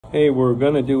Hey, we're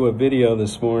going to do a video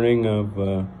this morning of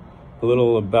a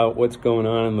little about what's going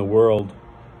on in the world.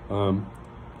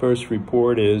 First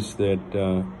report is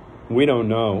that we don't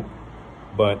know,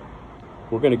 but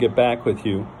we're going to get back with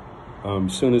you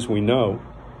as soon as we know.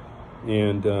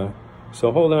 And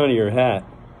so hold on to your hat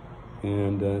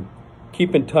and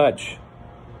keep in touch,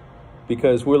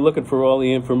 because we're looking for all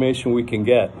the information we can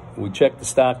get. We checked the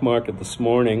stock market this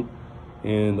morning,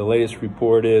 and the latest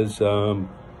report is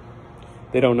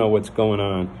they don't know what's going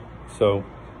on. So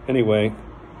anyway,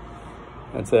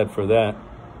 that's that for that.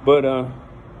 But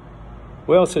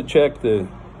we also checked the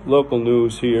local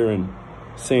news here in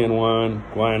San Juan,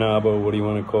 Guaynabo, what do you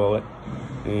want to call it?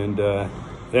 And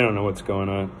they don't know what's going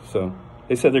on. So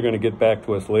they said they're going to get back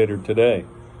to us later today.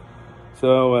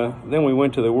 So then we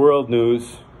went to the world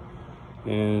news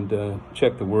and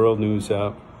checked the world news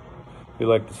out. We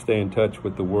like to stay in touch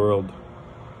with the world,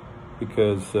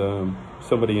 because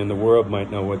somebody in the world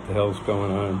might know what the hell's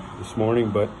going on this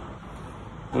morning, but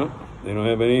they don't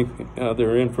have any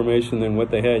other information than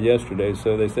what they had yesterday.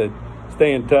 So they said,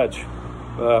 stay in touch.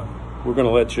 We're going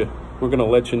to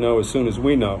let you know as soon as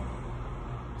we know.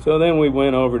 So then we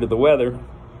went over to the weather.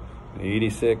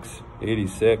 86,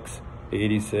 86,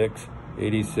 86,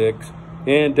 86.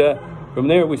 And from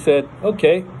there we said,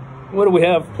 okay, what do we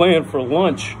have planned for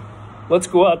lunch? Let's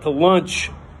go out to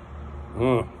lunch.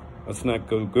 That's not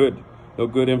good. No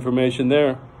good information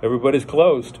there. Everybody's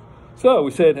closed. So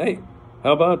we said, hey,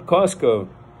 how about Costco?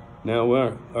 Now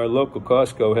our local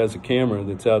Costco has a camera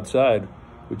that's outside,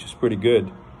 which is pretty good.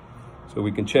 So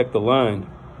we can check the line.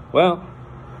 Well,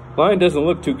 line doesn't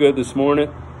look too good this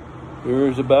morning.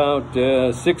 There's about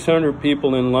 600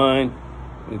 people in line.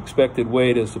 The expected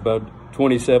wait is about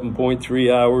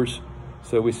 27.3 hours.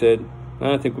 So we said,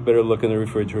 I think we better look in the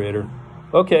refrigerator.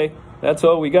 Okay, that's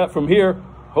all we got from here.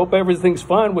 Hope everything's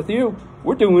fine with you.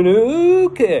 We're doing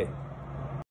okay.